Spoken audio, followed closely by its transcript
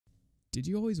Did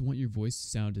you always want your voice to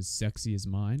sound as sexy as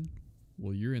mine?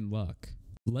 Well, you're in luck.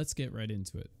 Let's get right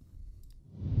into it.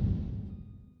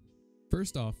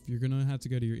 First off, you're going to have to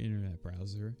go to your internet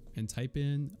browser and type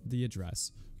in the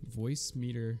address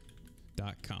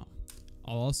voicemeeter.com.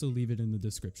 I'll also leave it in the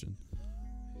description.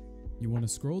 You want to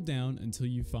scroll down until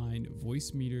you find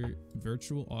Voicemeeter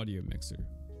Virtual Audio Mixer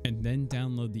and then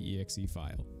download the exe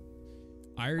file.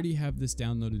 I already have this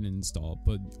downloaded and installed,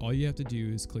 but all you have to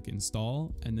do is click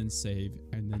install and then save,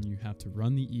 and then you have to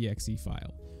run the exe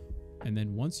file. And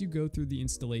then once you go through the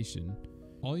installation,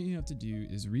 all you have to do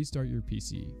is restart your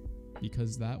PC,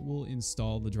 because that will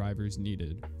install the drivers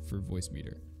needed for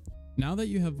Voicemeeter. Now that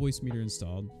you have Voicemeeter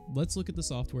installed, let's look at the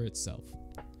software itself.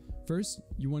 First,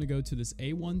 you want to go to this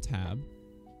A1 tab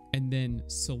and then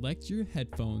select your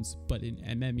headphones, but in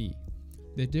MME.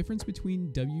 The difference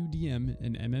between WDM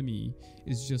and MME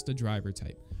is just a driver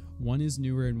type. One is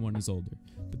newer and one is older,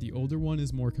 but the older one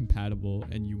is more compatible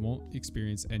and you won't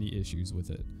experience any issues with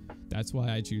it. That's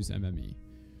why I choose MME.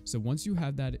 So once you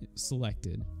have that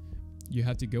selected, you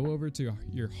have to go over to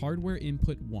your hardware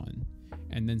input 1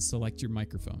 and then select your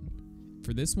microphone.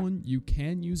 For this one, you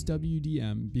can use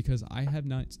WDM because I have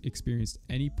not experienced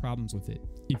any problems with it.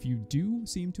 If you do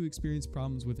seem to experience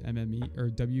problems with MME or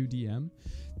WDM,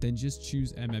 then just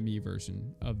choose MME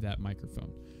version of that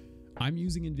microphone. I'm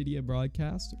using NVIDIA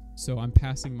Broadcast, so I'm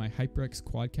passing my HyperX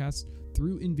Quadcast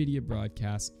through NVIDIA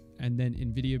Broadcast and then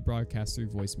NVIDIA Broadcast through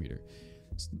Voicemeeter.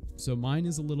 So mine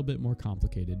is a little bit more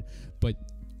complicated, but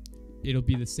it'll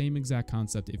be the same exact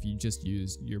concept if you just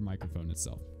use your microphone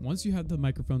itself. Once you have the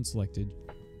microphone selected,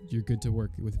 you're good to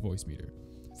work with Voicemeeter.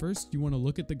 First, you want to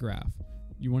look at the graph.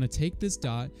 You want to take this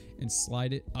dot and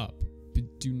slide it up,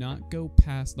 but do not go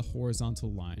past the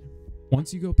horizontal line.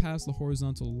 Once you go past the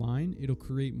horizontal line, it'll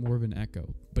create more of an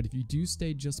echo. But if you do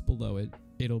stay just below it,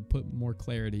 it'll put more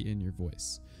clarity in your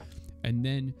voice. And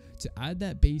then to add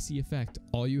that bassy effect,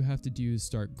 all you have to do is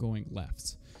start going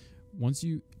left. Once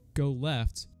you go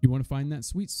left, you want to find that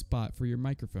sweet spot for your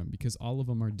microphone because all of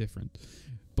them are different.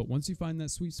 But once you find that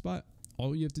sweet spot,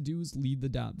 all you have to do is leave the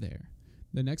dot there.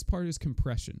 The next part is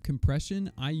compression. Compression,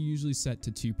 I usually set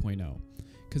to 2.0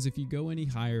 because if you go any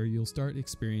higher, you'll start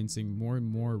experiencing more and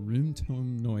more room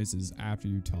tone noises after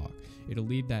you talk. It'll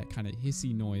leave that kind of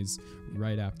hissy noise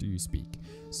right after you speak.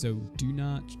 So do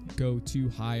not go too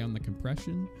high on the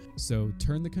compression. So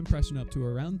turn the compression up to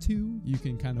around 2. You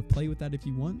can kind of play with that if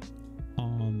you want.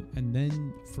 And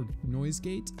then for noise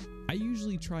gate, I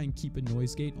usually try and keep a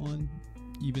noise gate on,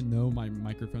 even though my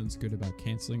microphone's good about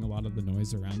canceling a lot of the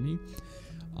noise around me.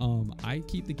 I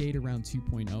keep the gate around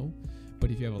 2.0,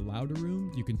 but if you have a louder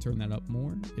room, you can turn that up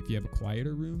more. If you have a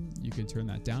quieter room, you can turn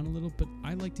that down a little, but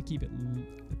I like to keep it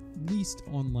at least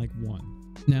on like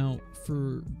 1. Now,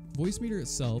 for Voicemeeter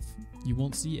itself, you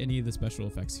won't see any of the special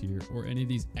effects here or any of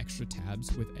these extra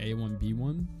tabs with A1,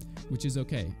 B1, which is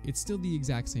okay. It's still the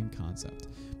exact same concept.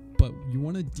 But you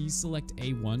want to deselect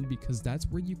A1 because that's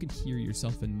where you can hear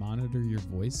yourself and monitor your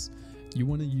voice. You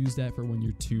want to use that for when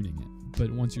you're tuning it.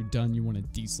 But once you're done, you want to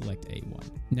deselect A1.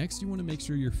 Next, you want to make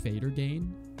sure your fader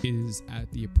gain is at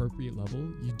the appropriate level.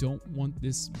 You don't want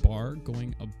this bar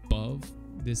going above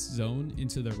this zone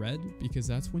into the red because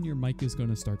that's when your mic is going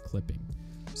to start clipping.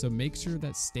 So make sure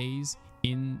that stays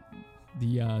in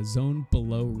the zone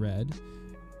below red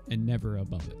and never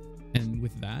above it. And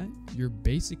with that, you're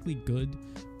basically good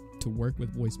to work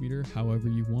with Voicemeeter however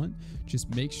you want.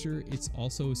 Just make sure it's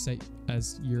also set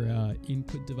as your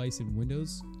input device in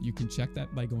Windows. You can check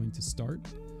that by going to Start,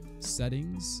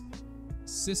 Settings,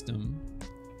 System,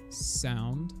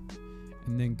 Sound,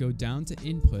 and then go down to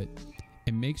Input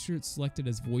and make sure it's selected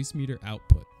as Voicemeeter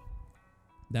Output.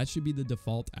 That should be the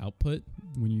default output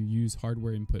when you use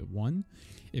hardware input 1.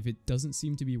 If it doesn't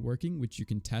seem to be working, which you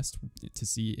can test to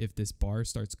see if this bar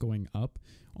starts going up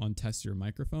on test your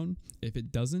microphone. If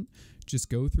it doesn't, just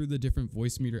go through the different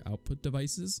Voicemeeter output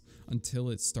devices until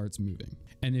it starts moving.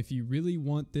 And if you really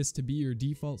want this to be your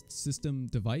default system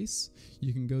device,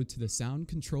 you can go to the sound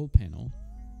control panel,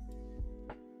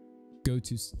 go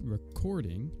to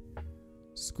recording,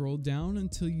 scroll down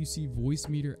until you see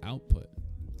Voicemeeter output,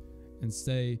 and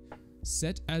say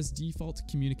set as default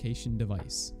communication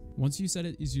device. Once you set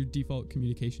it as your default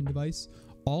communication device,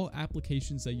 all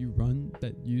applications that you run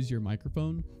that use your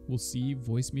microphone will see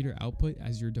Voicemeeter output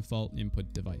as your default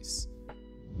input device.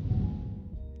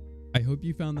 I hope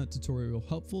you found that tutorial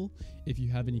helpful. If you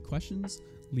have any questions,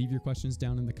 leave your questions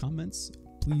down in the comments.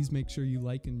 Please make sure you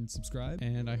like and subscribe,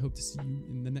 and I hope to see you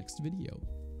in the next video.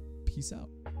 Peace out.